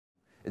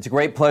It's a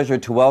great pleasure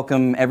to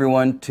welcome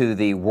everyone to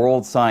the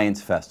World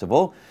Science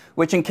Festival,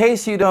 which, in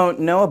case you don't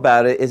know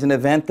about it, is an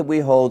event that we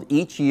hold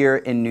each year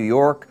in New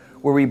York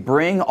where we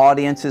bring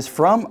audiences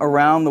from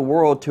around the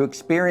world to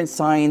experience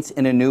science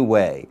in a new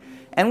way.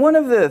 And one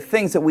of the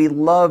things that we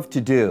love to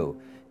do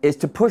is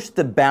to push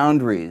the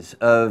boundaries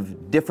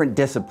of different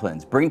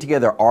disciplines, bring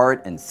together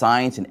art and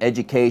science and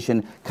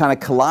education, kind of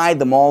collide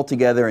them all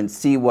together and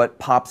see what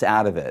pops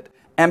out of it.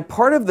 And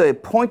part of the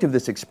point of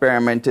this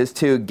experiment is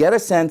to get a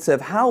sense of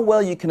how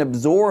well you can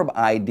absorb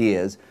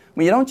ideas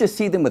when you don't just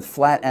see them with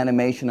flat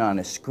animation on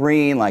a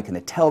screen like in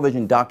a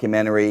television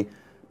documentary,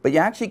 but you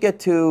actually get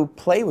to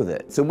play with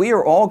it. So we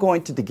are all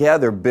going to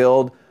together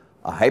build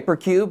a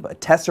hypercube, a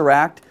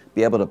tesseract,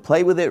 be able to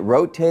play with it,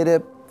 rotate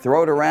it,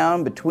 throw it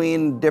around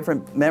between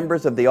different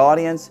members of the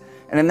audience,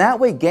 and in that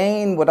way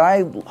gain what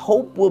I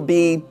hope will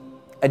be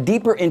a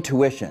deeper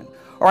intuition.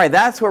 All right,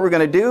 that's what we're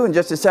going to do. In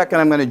just a second,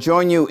 I'm going to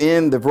join you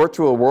in the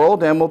virtual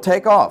world, and we'll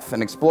take off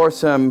and explore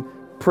some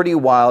pretty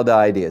wild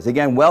ideas.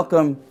 Again,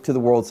 welcome to the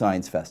World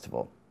Science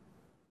Festival.